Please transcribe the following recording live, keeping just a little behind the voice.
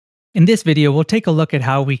In this video, we'll take a look at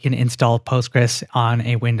how we can install Postgres on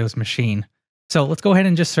a Windows machine. So let's go ahead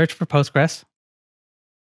and just search for Postgres.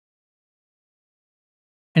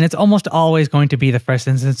 And it's almost always going to be the first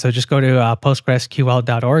instance. So just go to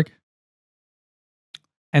postgresql.org.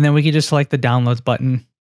 And then we can just select the downloads button.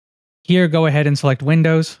 Here, go ahead and select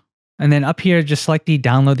Windows. And then up here, just select the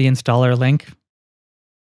download the installer link.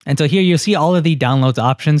 And so here you'll see all of the downloads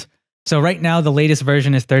options. So right now, the latest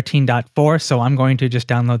version is 13.4, so I'm going to just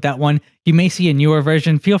download that one. You may see a newer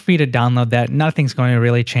version. Feel free to download that. Nothing's going to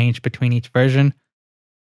really change between each version.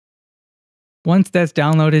 Once that's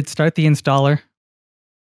downloaded, start the installer.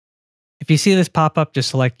 If you see this pop up, just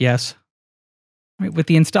select yes. With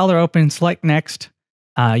the installer open, select next.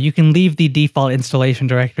 You can leave the default installation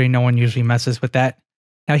directory. No one usually messes with that.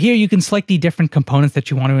 Now here you can select the different components that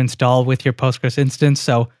you want to install with your Postgres instance.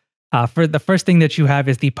 So for the first thing that you have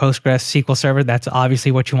is the Postgres SQL Server. That's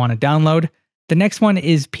obviously what you want to download. The next one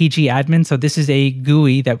is pgadmin. So this is a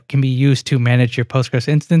GUI that can be used to manage your Postgres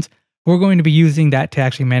instance. We're going to be using that to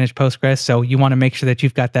actually manage Postgres. So you want to make sure that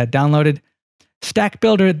you've got that downloaded. Stack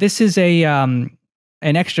Builder. This is an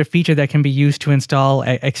extra feature that can be used to install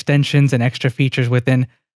extensions and extra features within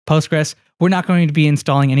Postgres. We're not going to be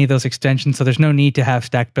installing any of those extensions, so there's no need to have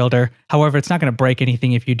Stack Builder. However, it's not going to break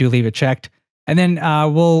anything if you do leave it checked. And then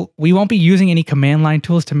we won't be using any command line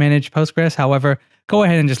tools to manage Postgres. However, go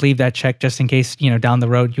ahead and just leave that checked just in case, down the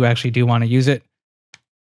road you actually do want to use it.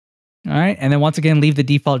 All right, and then once again, leave the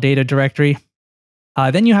default data directory.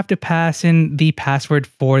 Then you have to pass in the password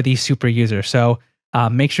for the super user. So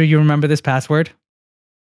make sure you remember this password.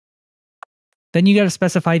 Then you got to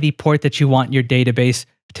specify the port that you want your database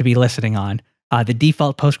to be listening on. The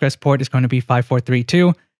default Postgres port is going to be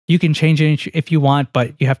 5432. You can change it if you want,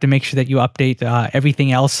 but you have to make sure that you update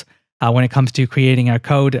everything else when it comes to creating our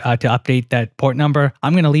code to update that port number.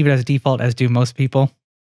 I'm going to leave it as default, as do most people.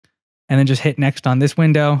 And then just hit next on this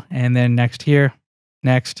window, and then next here,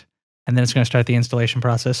 next, and then it's going to start the installation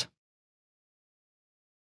process.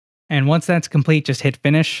 And once that's complete, just hit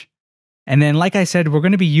finish. And then, like I said, we're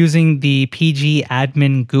going to be using the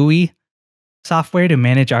pgadmin GUI software to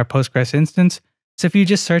manage our Postgres instance. So if you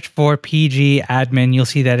just search for pgadmin, you'll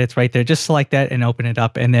see that it's right there. Just select that and open it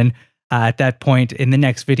up. And then at that point in the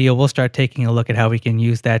next video, we'll start taking a look at how we can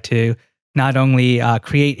use that to not only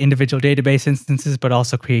create individual database instances, but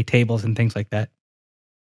also create tables and things like that.